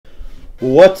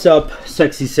What's up,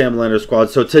 Sexy Sam Lander Squad?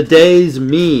 So today's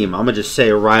meme, I'm going to just say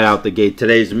it right out the gate.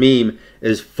 Today's meme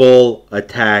is full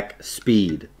attack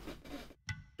speed.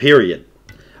 Period.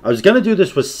 I was going to do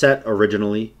this with Set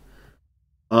originally.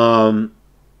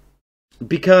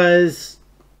 Because,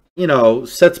 you know,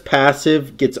 Set's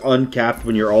passive gets uncapped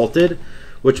when you're ulted,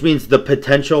 which means the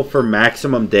potential for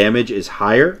maximum damage is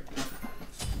higher.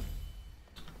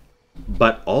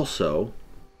 But also...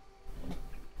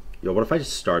 Yo, what if I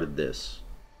just started this?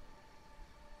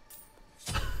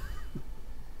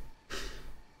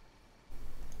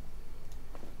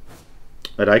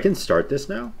 But I can start this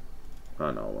now? Oh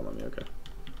no, well, let me, okay.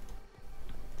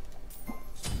 I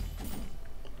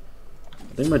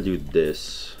think I'm gonna do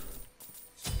this.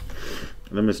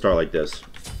 And I'm gonna start like this.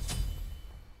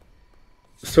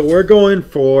 So we're going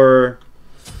for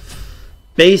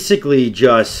basically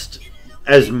just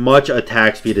as much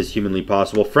attack speed as humanly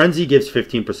possible. Frenzy gives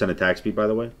 15% attack speed, by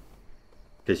the way. In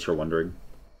case you're wondering.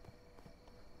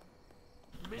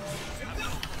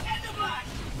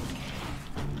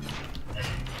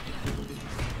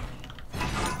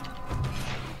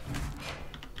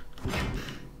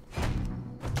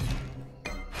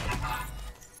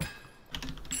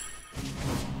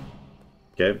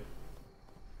 Okay.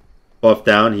 Buff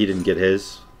down, he didn't get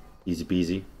his. Easy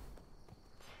peasy.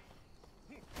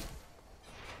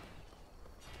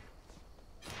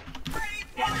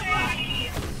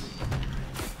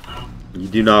 You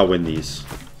do not win these.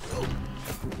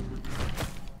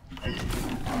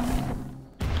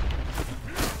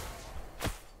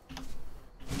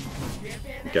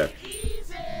 Okay.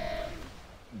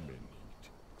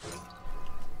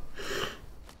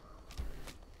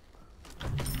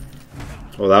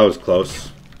 Well, that was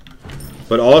close.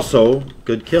 But also,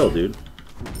 good kill, dude.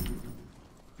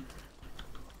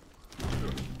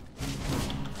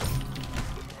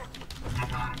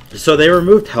 So they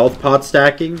removed health pot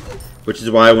stacking, which is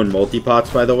why I win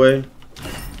multi-pots, by the way.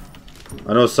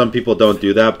 I know some people don't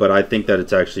do that, but I think that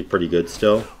it's actually pretty good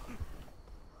still.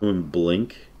 Doing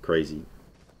blink. Crazy.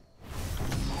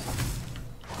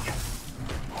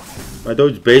 My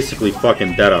dude's basically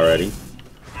fucking dead already.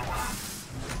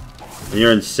 And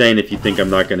you're insane if you think I'm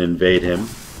not going to invade him.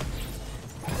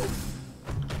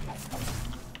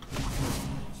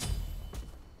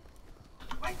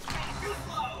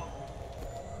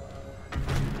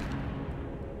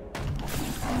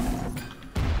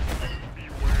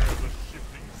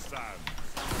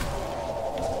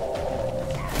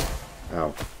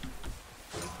 Ow.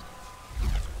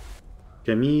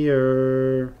 Come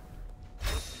here.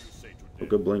 Oh,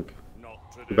 good blink.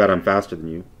 Too bad I'm faster than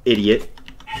you. Idiot.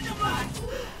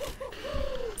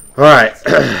 Alright.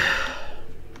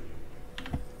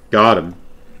 Got him.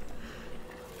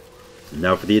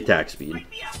 Now for the attack speed.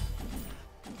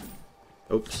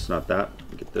 Oops, not that.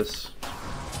 Look at this.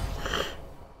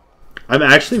 I'm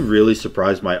actually really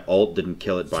surprised my ult didn't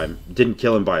kill him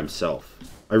by himself.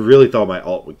 I really thought my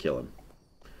ult would kill him.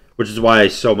 Which is why I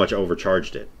so much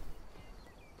overcharged it.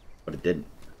 But it didn't,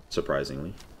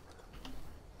 surprisingly.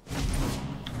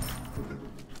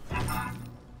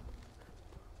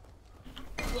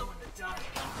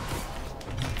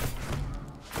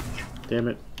 Damn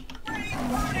it.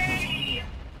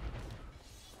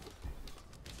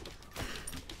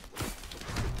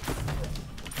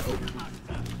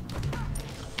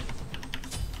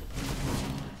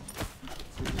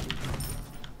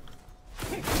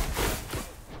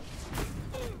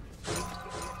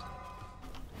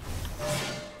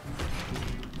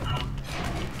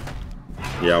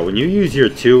 Yeah, when you use your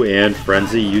 2 and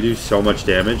Frenzy, you do so much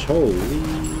damage.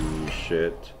 Holy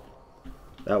shit.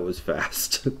 That was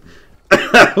fast.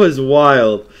 That was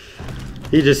wild.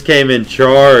 He just came in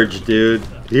charge, dude.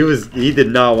 He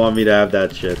did not want me to have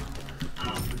that shit.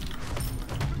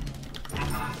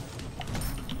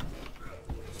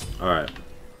 Alright.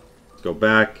 Let's go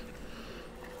back.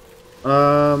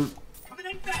 Wonder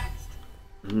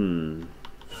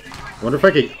if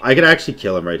I could actually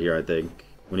kill him right here, I think.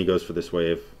 When he goes for this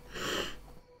wave.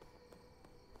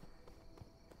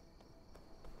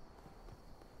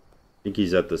 I think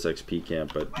he's at this XP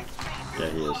camp, but yeah,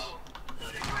 he is.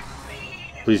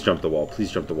 Please jump the wall. Please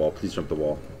jump the wall. Please jump the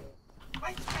wall.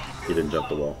 He didn't jump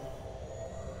the wall.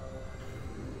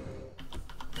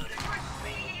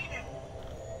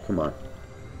 Come on.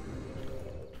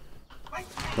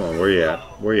 Come on, where you at?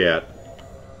 Where you at?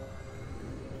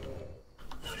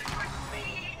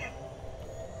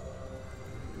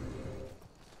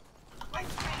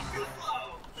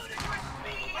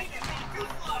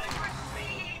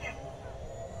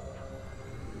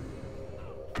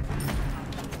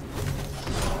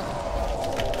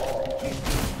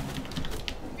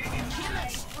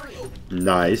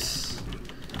 Nice.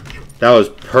 That was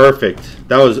perfect.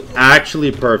 That was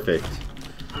actually perfect.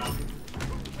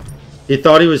 He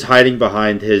thought he was hiding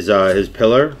behind his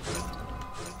pillar.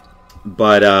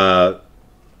 But,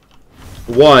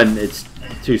 one, it's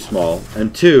too small.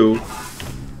 And two,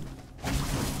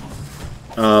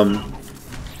 I'm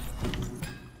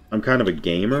kind of a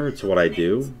gamer. It's what I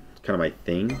do. It's kind of my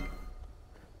thing.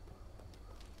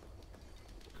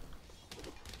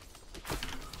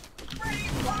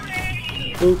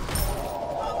 Oop.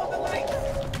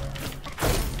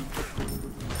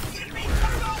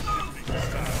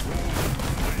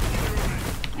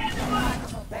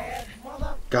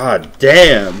 God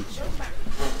damn.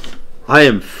 I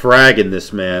am fragging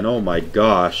this man. Oh my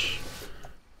gosh.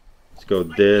 Let's go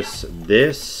this.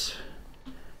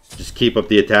 Just keep up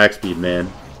the attack speed,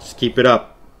 man. Just keep it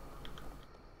up.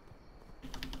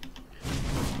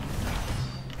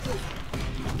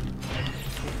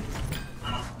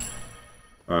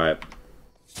 Alright.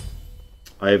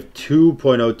 I have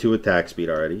 2.02 attack speed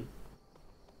already.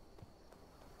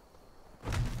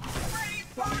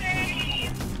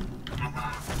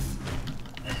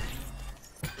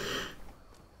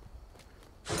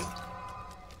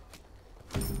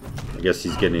 I guess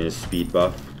he's getting his speed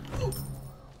buff.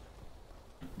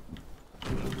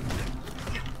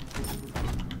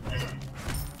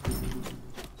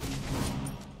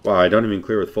 Wow, I don't even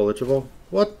clear with full interval?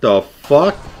 What the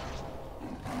fuck?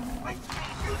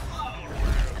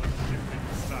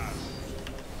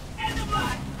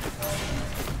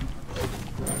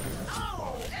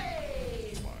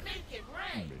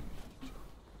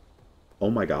 Oh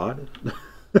my god.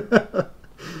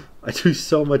 I do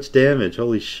so much damage.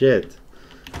 Holy shit.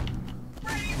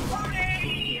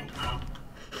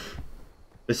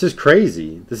 This is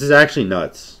crazy. This is actually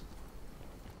nuts.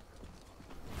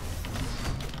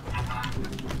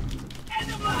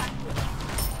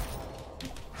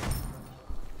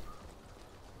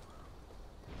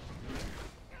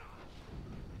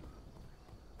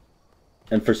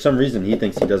 And for some reason, he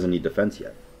thinks he doesn't need defense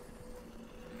yet.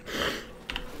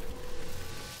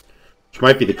 Which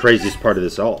might be the craziest part of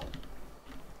this all.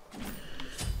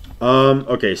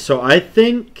 Okay, so I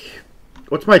think...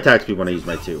 What's my attack speed when I use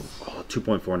my 2? Oh,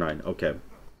 2.49. Okay.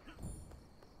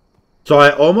 So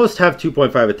I almost have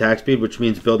 2.5 attack speed, which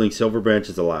means building Silverbranch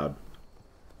is allowed.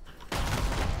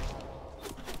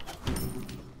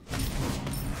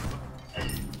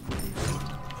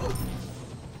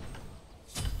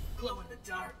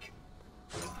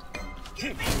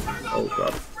 Oh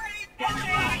god.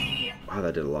 Wow,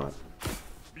 that did a lot.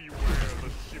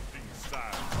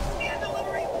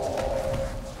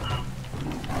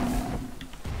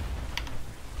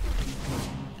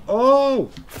 Oh!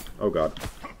 Oh god.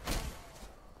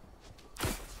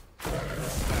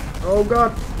 Oh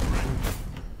god.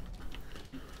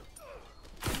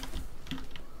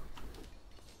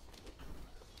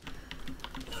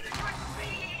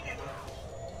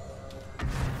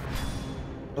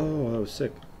 Oh, that was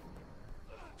sick.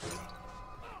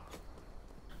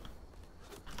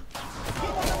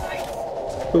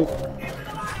 Boop.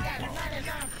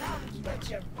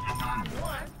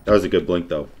 That was a good blink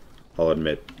though, I'll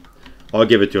admit. I'll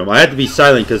give it to him. I had to be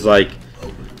silent because, like,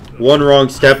 one wrong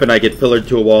step and I get pillared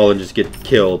to a wall and just get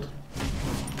killed.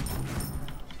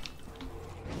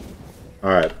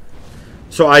 Alright.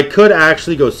 So I could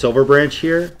actually go Silverbranch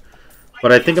here,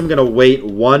 but I think I'm going to wait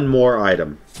one more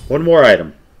item. One more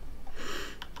item.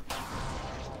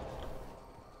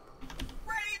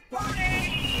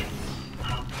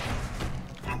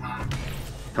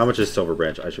 How much is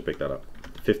Silverbranch? I should pick that up.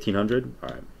 1,500?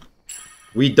 Alright.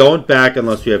 We don't back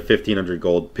unless we have 1,500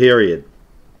 gold, period.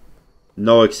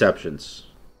 No exceptions.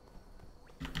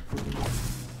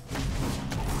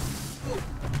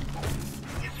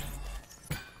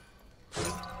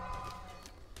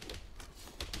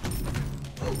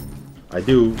 I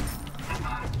do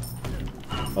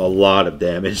a lot of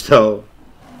damage, though.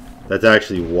 That's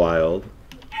actually wild.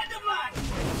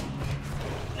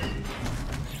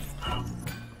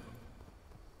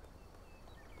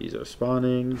 These are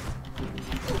spawning.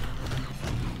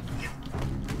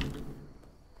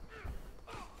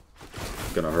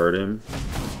 Gonna hurt him.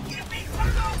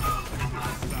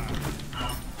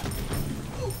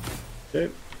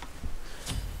 Okay.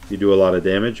 You do a lot of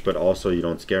damage, but also you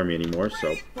don't scare me anymore,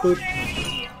 so boop.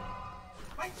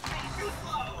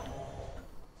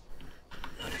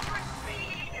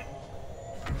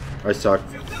 I suck.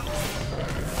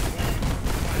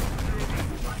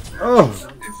 Oh!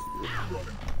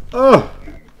 Oh!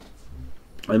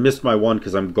 I missed my one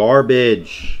because I'm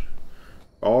garbage.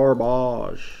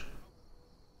 Garbage.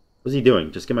 What's he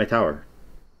doing? Just get my tower.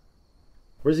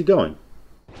 Where's he going?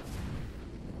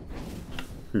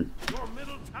 Your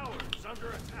middle tower is under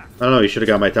attack. I don't know, you should have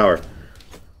got my tower.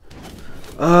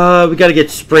 We gotta get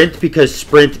Sprint, because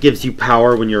Sprint gives you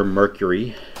power when you're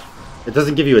Mercury. It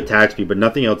doesn't give you attack speed, but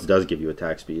nothing else does give you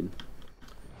attack speed.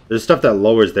 There's stuff that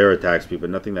lowers their attack speed, but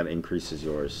nothing that increases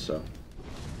yours, so...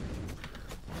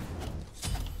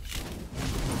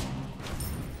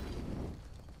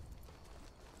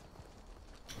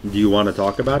 Do you want to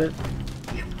talk about it?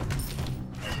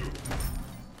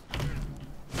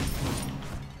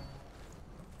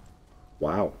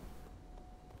 Wow.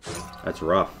 That's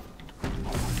rough.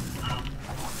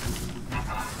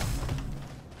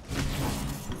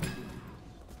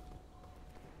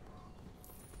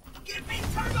 Give me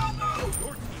turbo move!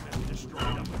 Your team has destroyed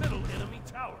a middle enemy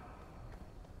tower.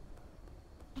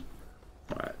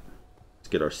 Alright. Let's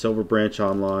get our Silver Branch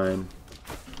online.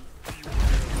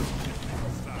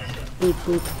 Boop,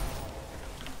 boop.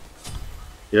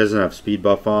 He doesn't have speed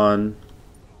buff on.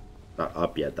 Not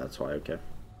up yet, that's why, okay.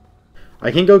 I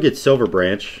can go get Silver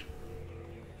Branch.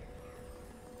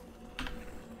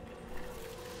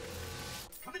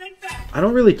 I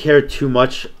don't really care too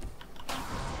much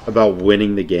about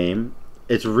winning the game.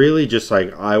 It's really just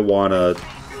like I want to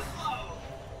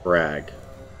brag.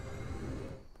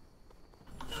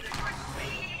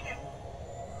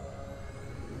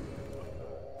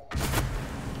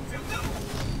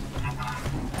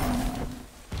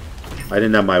 I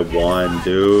didn't have my 1,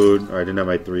 dude. Or I didn't have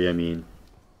my 3, I mean.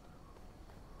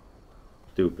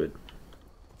 Stupid.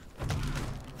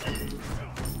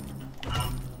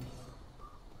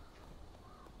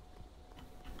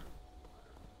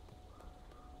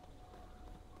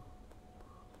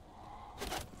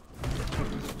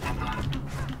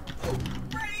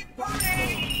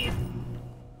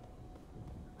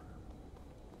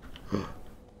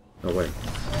 No way.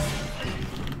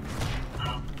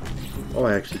 Oh,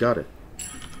 I actually got it.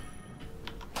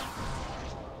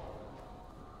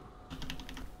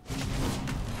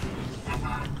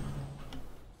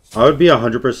 I would be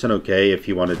 100% okay if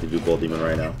he wanted to do Bull Demon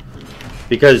right now.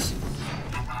 Because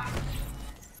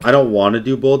I don't want to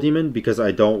do Bull Demon because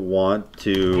I don't want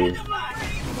to...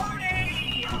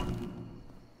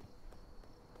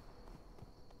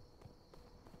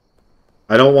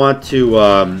 I don't want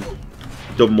to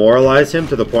demoralize him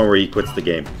to the point where he quits the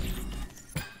game.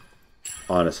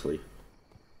 Honestly.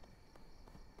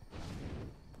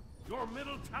 Your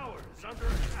middle tower is under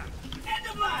attack.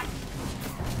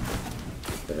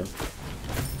 Okay.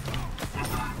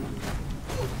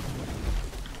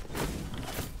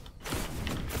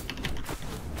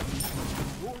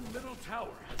 Your middle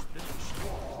tower has been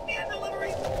destroyed.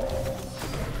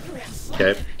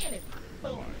 Okay.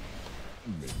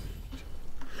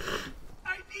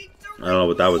 I don't know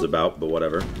what that was about, but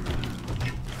whatever.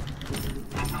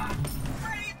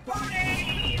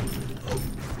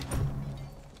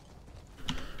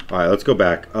 Alright, let's go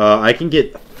back. I can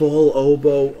get full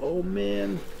oboe. Oh,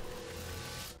 man.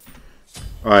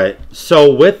 Alright,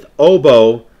 so with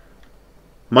oboe,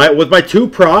 with my 2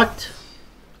 procced,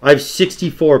 I have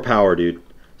 64 power, dude.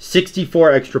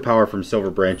 64 extra power from Silver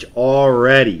Branch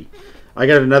already. I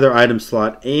got another item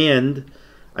slot, and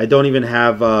I don't even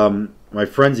have my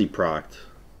Frenzy procced.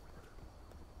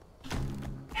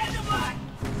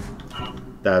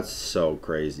 That's so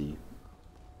crazy.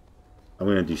 I'm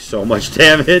going to do so much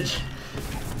damage.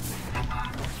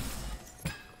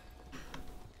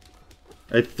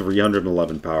 I had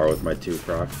 311 power with my 2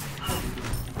 proc.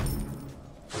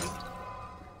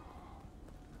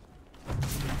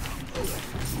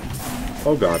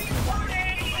 Oh god.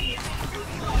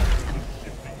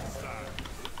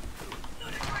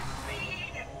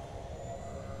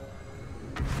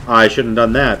 I shouldn't have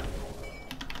done that.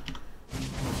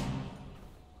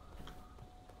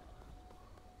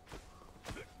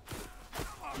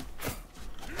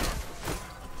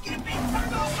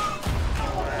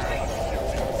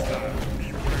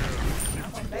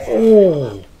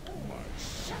 Oh.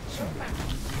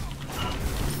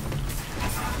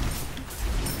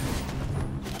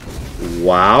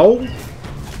 Wow.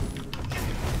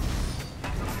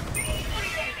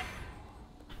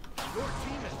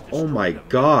 Oh my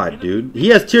god, dude. He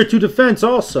has tier 2 defense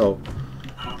also.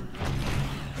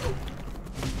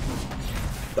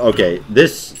 Okay,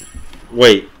 this...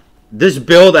 Wait. This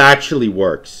build actually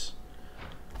works.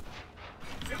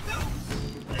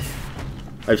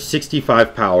 I have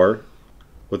 65 power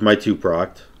with my 2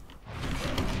 procced.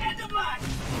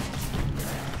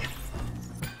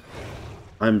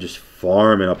 I'm just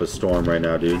farming up a storm right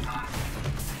now, dude.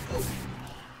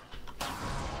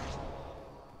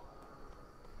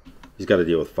 He's got to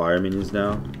deal with fire minions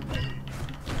now.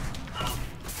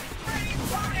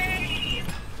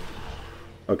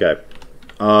 Okay.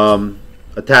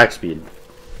 Attack speed.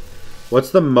 What's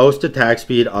the most attack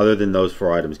speed other than those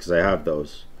 4 items? Because I have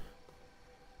those.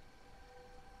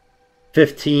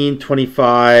 15,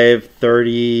 25,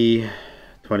 30,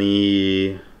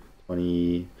 20,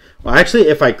 20. Well, actually,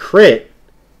 if I crit,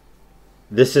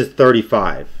 this is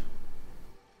 35.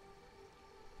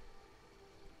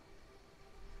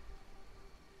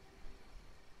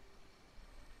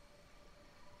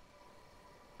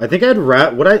 I think I'd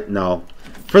no.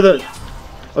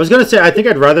 I was going to say, I think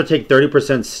I'd rather take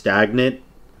 30% stagnant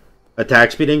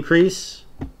attack speed increase.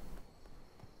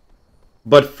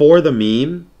 But for the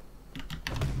meme,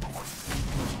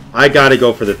 I got to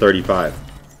go for the 35.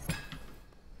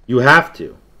 You have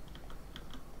to.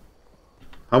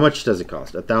 How much does it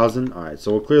cost? 1,000? Alright,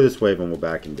 so we'll clear this wave and we'll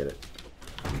back and get it.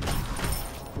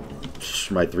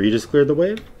 My 3 just cleared the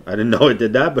wave? I didn't know it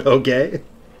did that, but okay.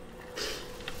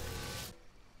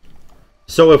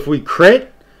 So if we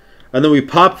crit, and then we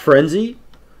pop Frenzy,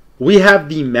 we have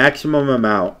the maximum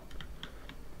amount.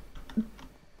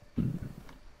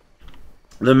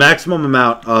 The maximum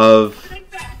amount of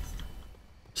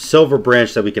Silver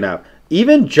Branch that we can have.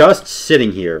 Even just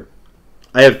sitting here,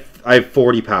 I have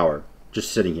 40 power.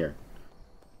 Just sitting here.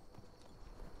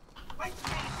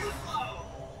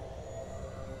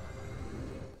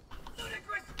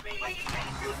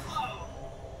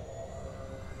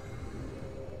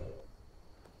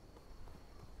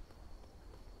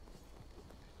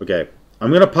 Okay,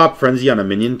 I'm gonna pop Frenzy on a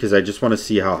minion because I just want to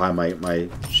see how high my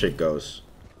shit goes.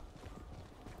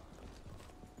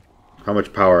 How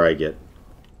much power I get.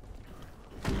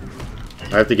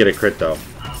 I have to get a crit though.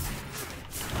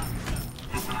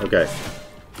 Okay.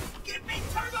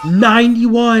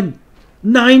 91!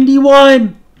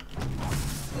 91!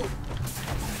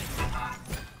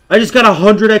 I just got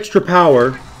 100 extra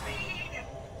power.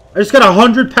 I just got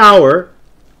 100 power.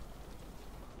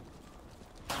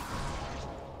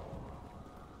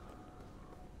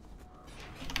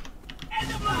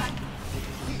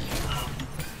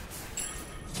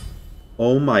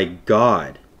 Oh my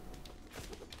god.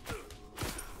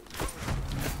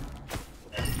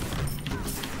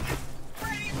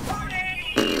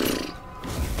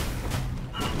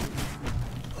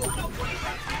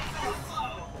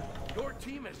 Your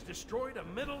team has destroyed a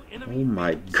middle enemy. Oh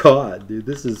my god, dude,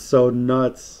 this is so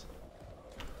nuts.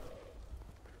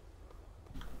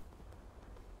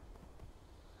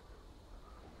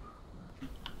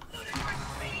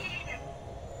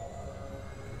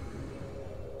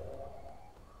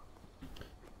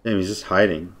 Damn, he's just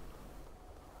hiding.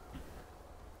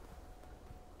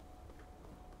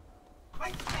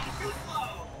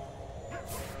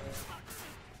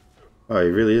 Oh, he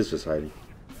really is just hiding.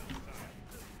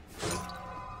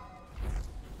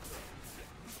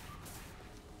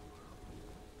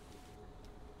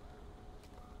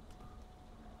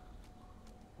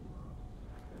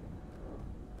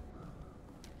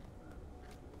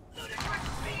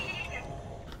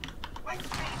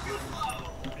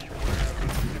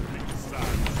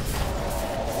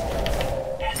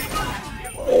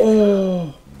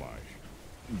 Oh,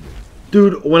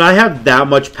 dude, when I have that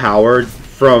much power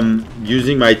from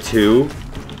using my 2,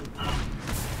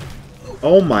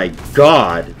 oh my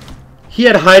god, he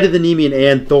had Hide of the Nemean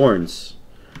and Thorns.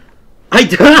 I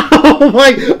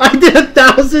did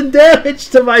 1,000 damage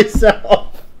to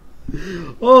myself.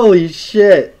 Holy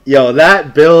shit. Yo,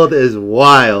 that build is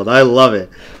wild. I love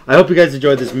it. I hope you guys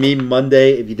enjoyed this Meme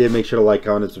Monday. If you did, make sure to like,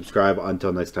 comment, and subscribe.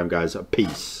 Until next time, guys,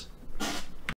 peace.